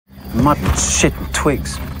Mud and shit and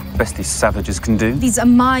twigs. Best these savages can do. These are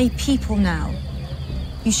my people now.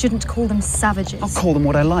 You shouldn't call them savages. I'll call them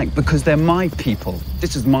what I like, because they're my people.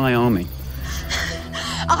 This is my army.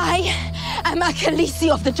 I am a Khaleesi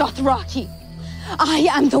of the Dothraki. I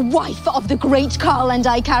am the wife of the great Khal, and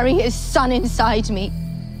I carry his son inside me.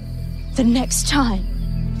 The next time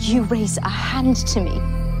you raise a hand to me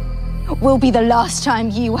will be the last time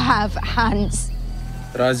you have hands.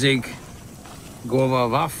 Razig, Gova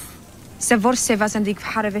Waf. Savorse vasandik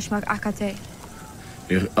vharevishmak akate.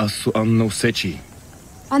 Asu anno sechi.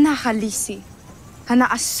 Ana Khaleesi. Ana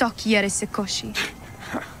asok yeresekoshi.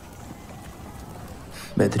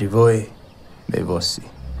 Medri voi, me vossi.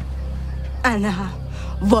 Ana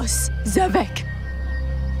vos zavek.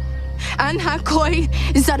 Ana koi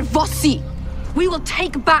zarvossi. We will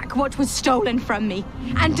take back what was stolen from me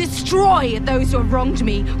and destroy those who have wronged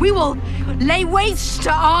me. We will lay waste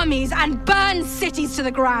to armies and burn cities to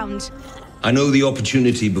the ground. I know the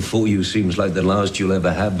opportunity before you seems like the last you'll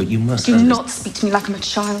ever have, but you must Do not speak to me like I'm a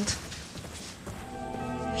child.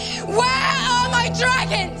 Where are my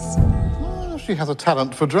dragons? Oh, she has a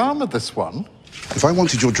talent for drama, this one. If I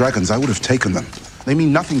wanted your dragons, I would have taken them. They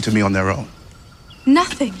mean nothing to me on their own.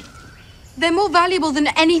 Nothing. They're more valuable than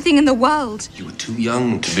anything in the world. You were too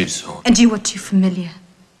young to be so. And you are too familiar.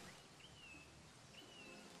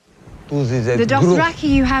 The Dothraki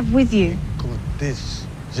you have with you. The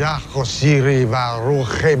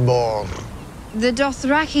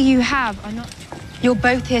Dothraki you have are not... You're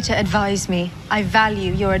both here to advise me. I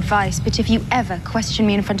value your advice, but if you ever question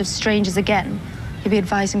me in front of strangers again, you'll be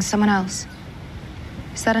advising someone else.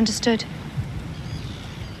 Is that understood?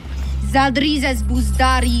 Zaldrizes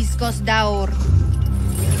buzdaris gosdaur.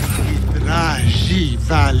 Rashi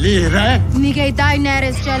valere. Nige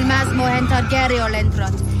Daenerys Gelmas mohen Targaryen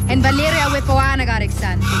lentrot. En Valeria wipoana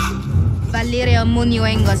garixan. Valeria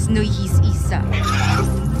munioengos nuihis isa.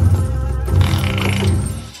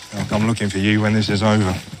 I'll come looking for you when this is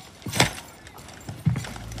over.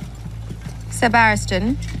 Sir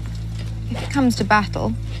Barristan, if it comes to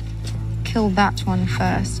battle, kill that one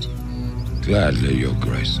first. Gladly, Your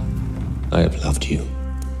Grace. I have loved you.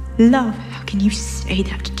 Love? How can you say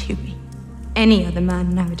that to me? Any other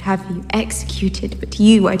man I would have you executed, but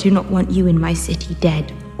you, I do not want you in my city,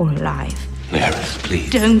 dead or alive. Daenerys, please.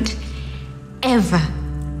 Don't ever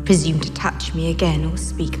presume to touch me again or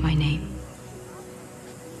speak my name.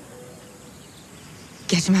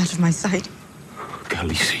 Get him out of my sight.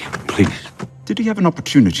 Khaleesi, please. Did he have an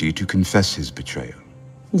opportunity to confess his betrayal?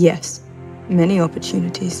 Yes, many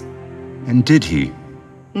opportunities. And did he?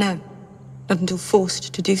 No, not until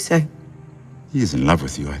forced to do so. He is in love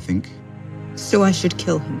with you, I think. So I should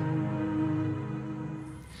kill him.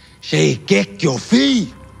 She get your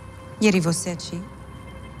fee. Yeri voseci.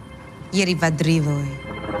 Yeri vadrivoi.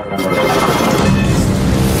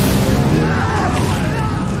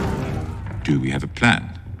 Do we have a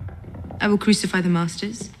plan? I will crucify the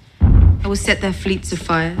masters. I will set their fleets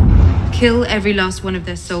afire, kill every last one of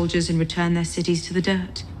their soldiers, and return their cities to the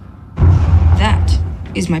dirt. That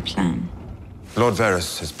is my plan. Lord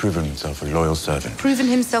Varys has proven himself a loyal servant. Proven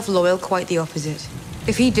himself loyal, quite the opposite.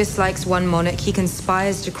 If he dislikes one monarch, he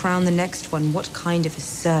conspires to crown the next one. What kind of a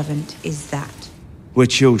servant is that? We're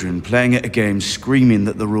children playing at a game, screaming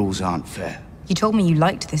that the rules aren't fair. You told me you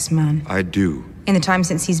liked this man. I do. In the time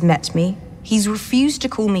since he's met me, he's refused to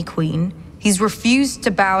call me queen, he's refused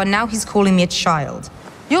to bow, and now he's calling me a child.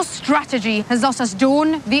 Your strategy has lost us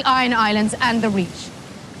Dawn, the Iron Islands, and the Reach.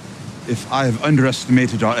 If I have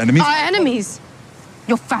underestimated our enemies... Our enemies?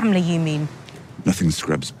 Your family, you mean? Nothing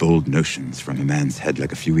scrubs bold notions from a man's head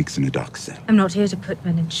like a few weeks in a dark cell. I'm not here to put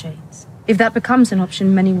men in chains. If that becomes an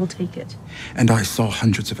option, many will take it. And I saw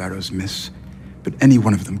hundreds of arrows miss, but any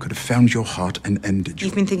one of them could have found your heart and ended you.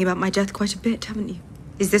 You've been thinking about my death quite a bit, haven't you?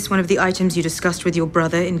 Is this one of the items you discussed with your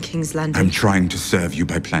brother in King's Landing? I'm trying to serve you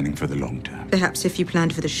by planning for the long term. Perhaps if you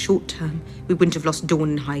planned for the short term, we wouldn't have lost Dawn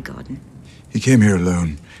and Highgarden. He came here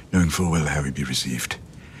alone, knowing full well how he'd be received.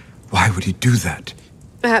 Why would he do that?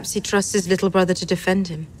 Perhaps he trusts his little brother to defend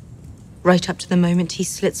him. Right up to the moment he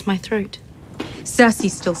slits my throat.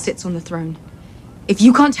 Cersei still sits on the throne. If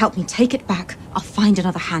you can't help me take it back, I'll find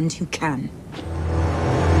another hand who can.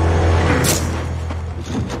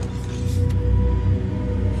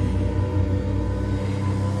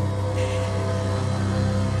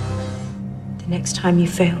 The next time you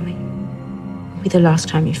fail me will be the last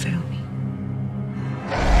time you fail me.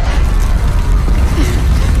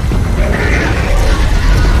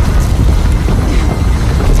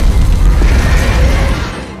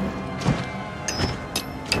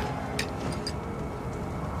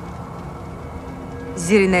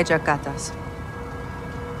 Zirineja Katas.